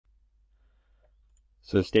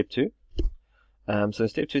So step two. So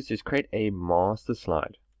step two is create a master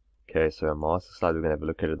slide. Okay, so a master slide we're going to have a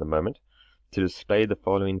look at the moment to display the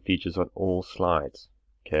following features on all slides.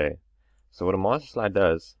 Okay, so what a master slide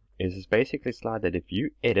does is it's basically a slide that if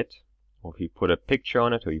you edit, or if you put a picture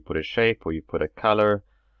on it, or you put a shape, or you put a color,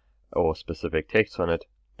 or specific text on it,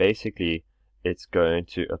 basically it's going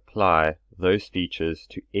to apply those features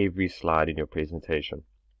to every slide in your presentation.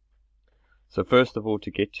 So first of all,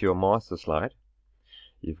 to get to your master slide,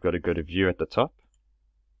 you've got to go to View at the top,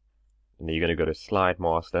 and then you're going to go to Slide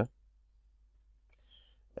Master.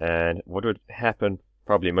 And what would happen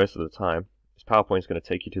probably most of the time is PowerPoint is going to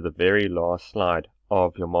take you to the very last slide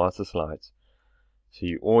of your master slides. So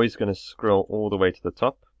you're always going to scroll all the way to the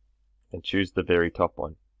top and choose the very top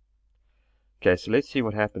one. Okay, so let's see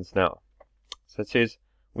what happens now. So it says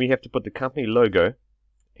we have to put the company logo,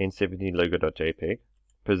 N17logo.jpg,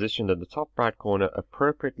 positioned in the top right corner,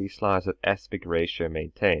 appropriately sized with aspect ratio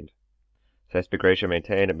maintained. So aspect ratio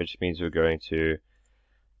maintained, which means we're going to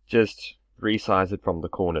just resize it from the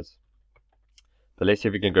corners. But let's see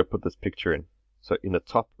if we can go put this picture in. So in the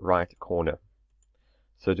top right corner.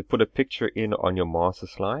 So to put a picture in on your master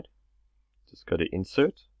slide, just go to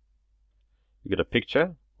Insert. You get a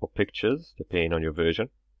picture or pictures, depending on your version.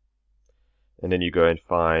 And then you go and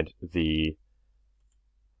find the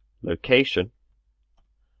location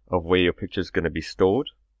of where your picture is going to be stored.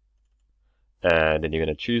 And then you're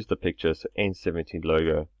going to choose the picture, so N17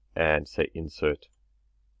 logo, and say Insert.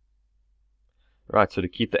 Right, so to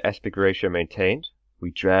keep the aspect ratio maintained,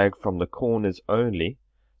 we drag from the corners only,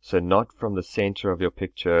 so not from the center of your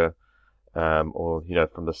picture, or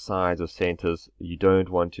from the sides or centers. You don't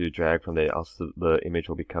want to drag from there, else the image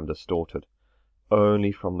will become distorted.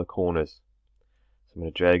 Only from the corners. So I'm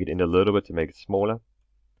going to drag it in a little bit to make it smaller,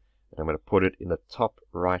 and I'm going to put it in the top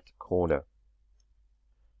right corner.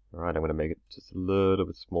 Alright, I'm going to make it just a little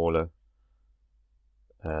bit smaller,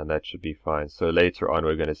 and that should be fine. So later on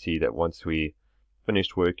we're going to see that once we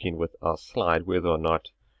finished working with our slide, whether or not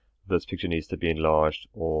this picture needs to be enlarged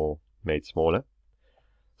or made smaller.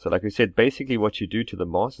 So like we said, basically what you do to the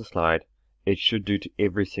master slide, it should do to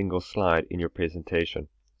every single slide in your presentation.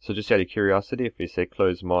 So just out of curiosity, if we say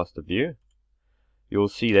close master view, you'll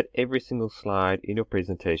see that every single slide in your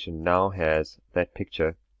presentation now has that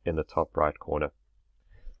picture in the top right corner.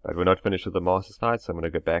 But we're not finished with the master slide, so I'm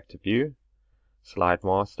going to go back to View, Slide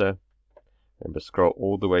Master, and just scroll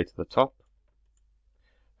all the way to the top.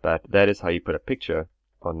 But that is how you put a picture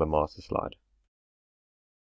on the master slide.